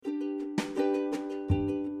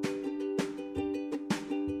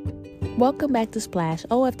Welcome back to Splash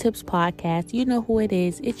OF Tips Podcast. You know who it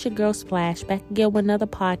is. It's your girl Splash, back again with another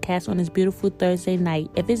podcast on this beautiful Thursday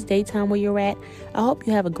night. If it's daytime where you're at, I hope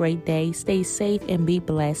you have a great day. Stay safe and be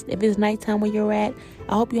blessed. If it's nighttime where you're at,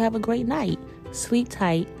 I hope you have a great night. Sleep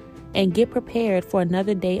tight and get prepared for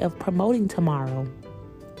another day of promoting tomorrow.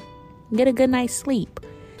 Get a good night's sleep.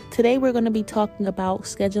 Today we're going to be talking about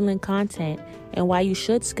scheduling content and why you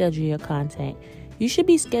should schedule your content. You should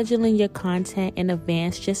be scheduling your content in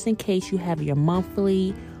advance just in case you have your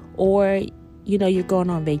monthly or, you're going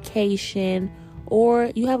on vacation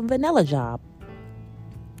or you have a vanilla job.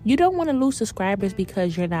 You don't want to lose subscribers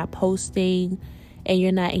because you're not posting and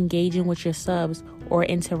you're not engaging with your subs or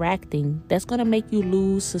interacting. That's going to make you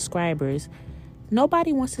lose subscribers.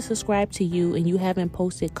 Nobody wants to subscribe to you and you haven't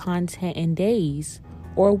posted content in days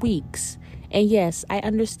or weeks. And yes, I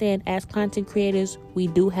understand as content creators, we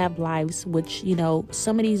do have lives, which,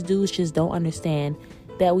 some of these dudes just don't understand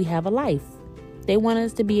that we have a life. They want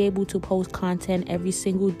us to be able to post content every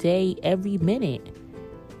single day, every minute.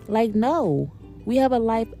 No, we have a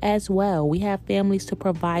life as well. We have families to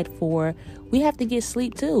provide for. We have to get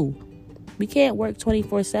sleep too. We can't work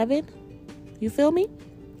 24/7. You feel me?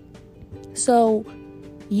 So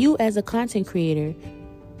you as a content creator,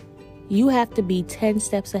 you have to be 10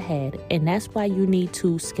 steps ahead, and that's why you need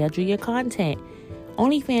to schedule your content.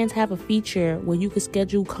 OnlyFans have a feature where you can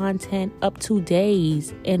schedule content up to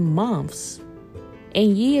days and months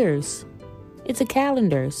and years. It's a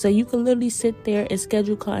calendar, so you can literally sit there and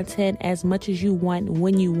schedule content as much as you want,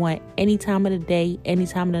 when you want, any time of the day, any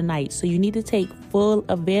time of the night. So you need to take full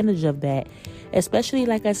advantage of that, especially,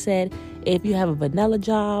 like I said, if you have a vanilla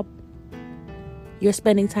job, you're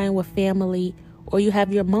spending time with family, or you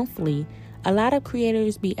have your monthly. A lot of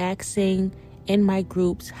creators be asking in my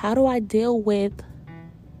groups, how do I deal with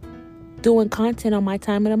doing content on my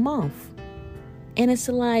time of the month? And it's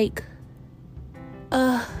like,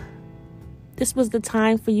 this was the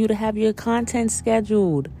time for you to have your content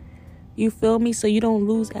scheduled. You feel me? So you don't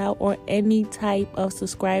lose out on any type of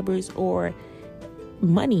subscribers or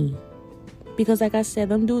money. Because like I said,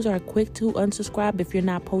 them dudes are quick to unsubscribe if you're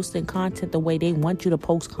not posting content the way they want you to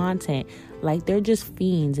post content. They're just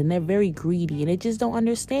fiends and they're very greedy and they just don't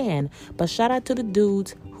understand. But shout out to the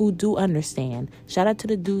dudes who do understand. Shout out to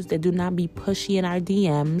the dudes that do not be pushy in our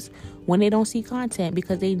DMs when they don't see content,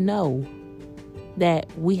 because they know that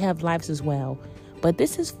we have lives as well. But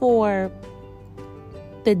this is for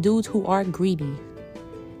the dudes who are greedy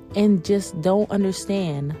and just don't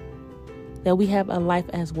understand that we have a life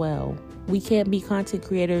as well. We can't be content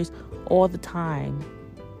creators all the time.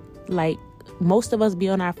 Most of us be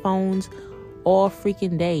on our phones all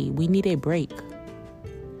freaking day. We need a break.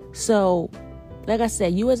 So, like I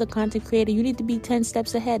said, you as a content creator, you need to be 10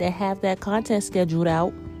 steps ahead and have that content scheduled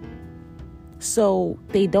out so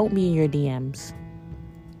they don't be in your DMs.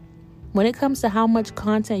 When it comes to how much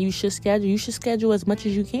content you should schedule as much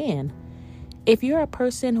as you can. If you're a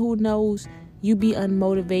person who knows you be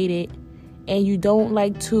unmotivated and you don't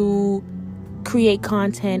like to create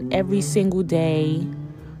content every single day,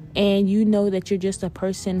 and you know that you're just a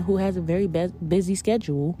person who has a very busy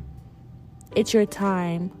schedule, it's your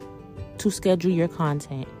time to schedule your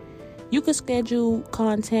content. You could schedule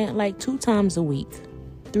content 2 times a week,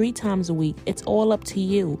 3 times a week. It's all up to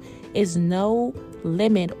you. It's no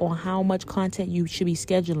limit on how much content you should be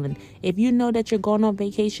scheduling. If you know that you're going on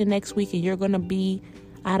vacation next week and you're going to be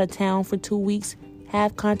out of town for 2 weeks,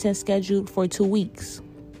 have content scheduled for 2 weeks.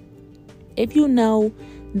 If you know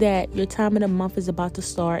that your time of the month is about to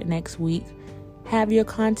start next week, have your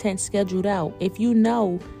content scheduled out. If you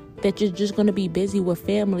know that you're just going to be busy with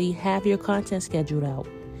family, have your content scheduled out.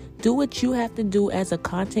 Do what you have to do as a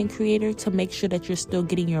content creator to make sure that you're still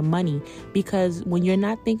getting your money. Because when you're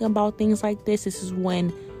not thinking about things like this is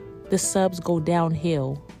when the subs go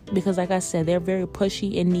downhill. Because like I said, they're very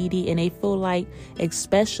pushy and needy, and they feel like,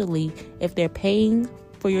 especially if they're paying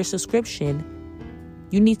for your subscription,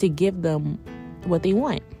 you need to give them what they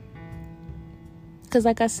want. Because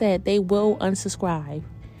like I said, they will unsubscribe.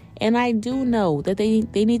 And I do know that they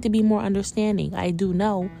need to be more understanding. I do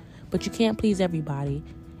know, but you can't please everybody.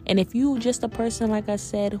 And if you just a person, like I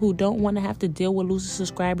said, who don't want to have to deal with losing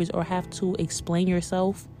subscribers or have to explain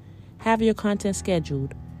yourself, have your content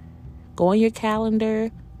scheduled. Go on your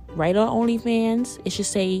calendar, write on OnlyFans. It should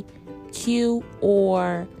say Q,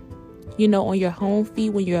 or on your home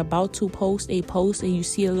feed when you're about to post a post and you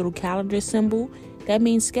see a little calendar symbol, that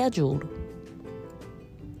means scheduled.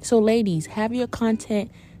 So ladies, have your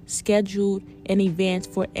content scheduled in advance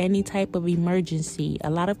for any type of emergency.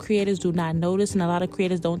 A lot of creators do not notice, and a lot of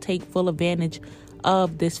creators don't take full advantage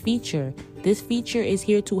of this feature. This feature is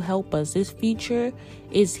here to help us. This feature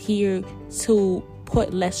is here to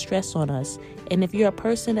put less stress on us. And if you're a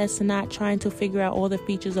person that's not trying to figure out all the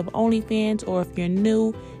features of OnlyFans, or if you're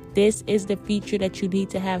new, this is the feature that you need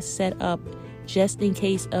to have set up just in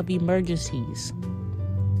case of emergencies.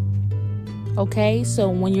 Okay, so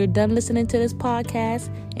when you're done listening to this podcast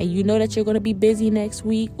and you know that you're going to be busy next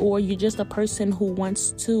week, or you're just a person who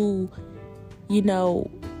wants to,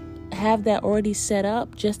 have that already set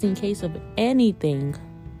up just in case of anything,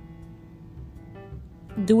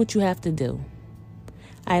 do what you have to do.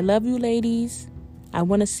 I love you, ladies. I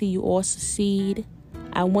want to see you all succeed.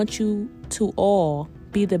 I want you to all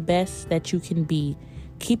be the best that you can be.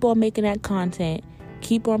 Keep on making that content.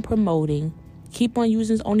 Keep on promoting. Keep on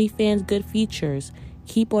using OnlyFans good features.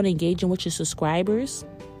 Keep on engaging with your subscribers.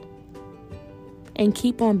 And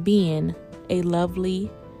keep on being a lovely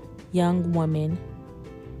young woman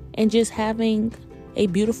and just having a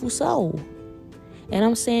beautiful soul. And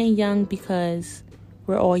I'm saying young because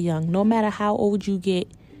we're all young. No matter how old you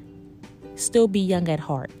get, still be young at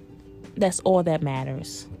heart. That's all that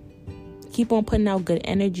matters. Keep on putting out good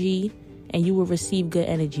energy and you will receive good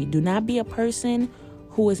energy. Do not be a person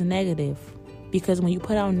who is negative. Because when you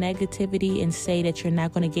put out negativity and say that you're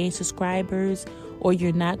not going to gain subscribers or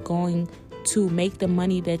you're not going to make the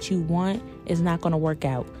money that you want, it's not going to work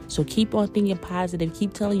out. So keep on thinking positive.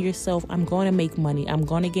 Keep telling yourself, I'm going to make money. I'm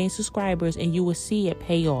going to gain subscribers, and you will see it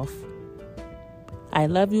pay off. I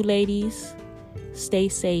love you, ladies. Stay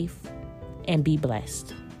safe and be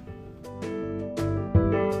blessed.